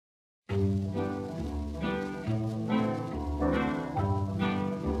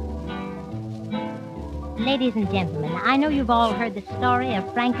Ladies and gentlemen, I know you've all heard the story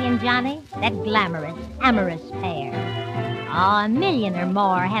of Frankie and Johnnie, that glamorous, amorous pair. A million or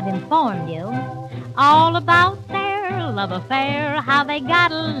more have informed you all about their love affair, how they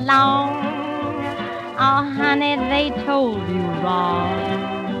got along. Oh, honey, they told you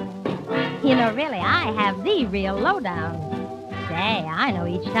wrong. You know, really, I have the real lowdown. Say, I know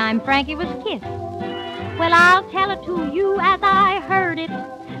each time Frankie was kissed. Well, I'll tell it to you as I heard it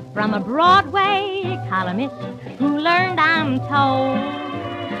from a Broadway columnist who learned, I'm told,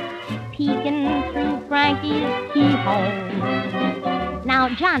 peeking through Frankie's keyhole. Now,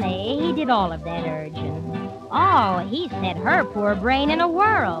 Johnnie, he did all of that urging. Oh, he set her poor brain in a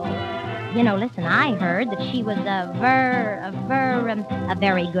whirl. You know, listen, I heard that she was a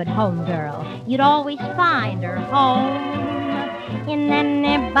very good home girl. You'd always find her home in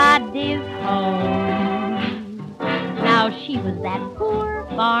anybody's home. Now, she was that poor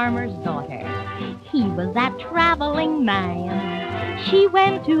farmer's daughter. He was that traveling man. She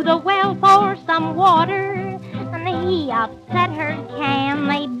went to the well for some water, and he upset her can.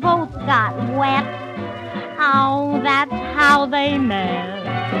 They both got wet. Oh, that's how they met.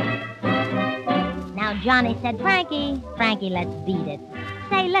 Now, Johnnie said, Frankie, let's beat it.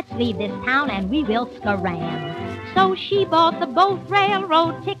 Say, let's leave this town and we will scram. So she bought the both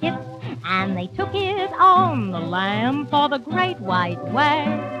railroad tickets, and they took it on the lam for the Great White Way.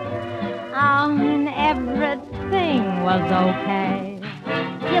 Oh, and everything was okay,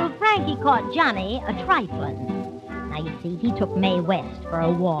 till Frankie caught Johnnie a-trifling. Now, you see, he took Mae West for a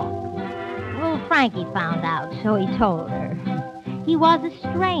walk. Well, Frankie found out, so he told her. He was a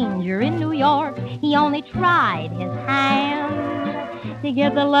stranger in New York. He only tried his hand to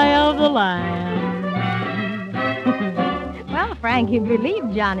get the lay of the land. Well, Frankie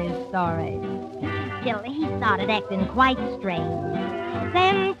believed Johnnie's story till he started acting quite strange.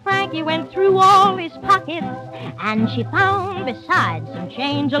 Then Frankie went through all his pockets, and she found, besides some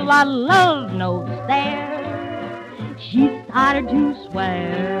change, a lot of love notes there. She started to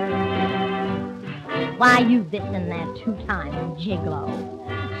swear, why, you this and that two-time gigolo.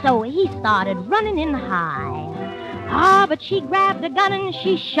 So he started running in high. Ah, but she grabbed a gun and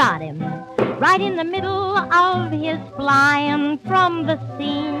she shot him right in the middle of his flying from the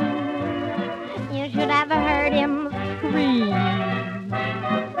scene. You should have heard him scream.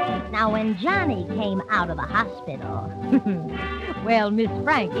 Now, when Johnnie came out of the hospital, well, Miss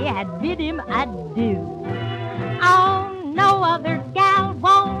Frankie had bid him adieu. Oh, no other gal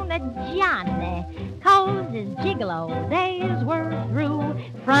wanted Johnnie, 'cause his gigolo days were through.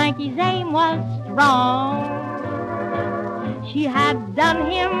 Frankie's aim was strong. She had done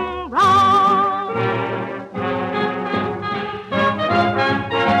him wrong.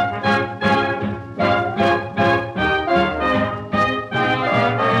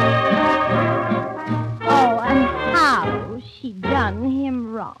 Oh, and how she done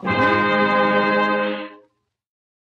him wrong.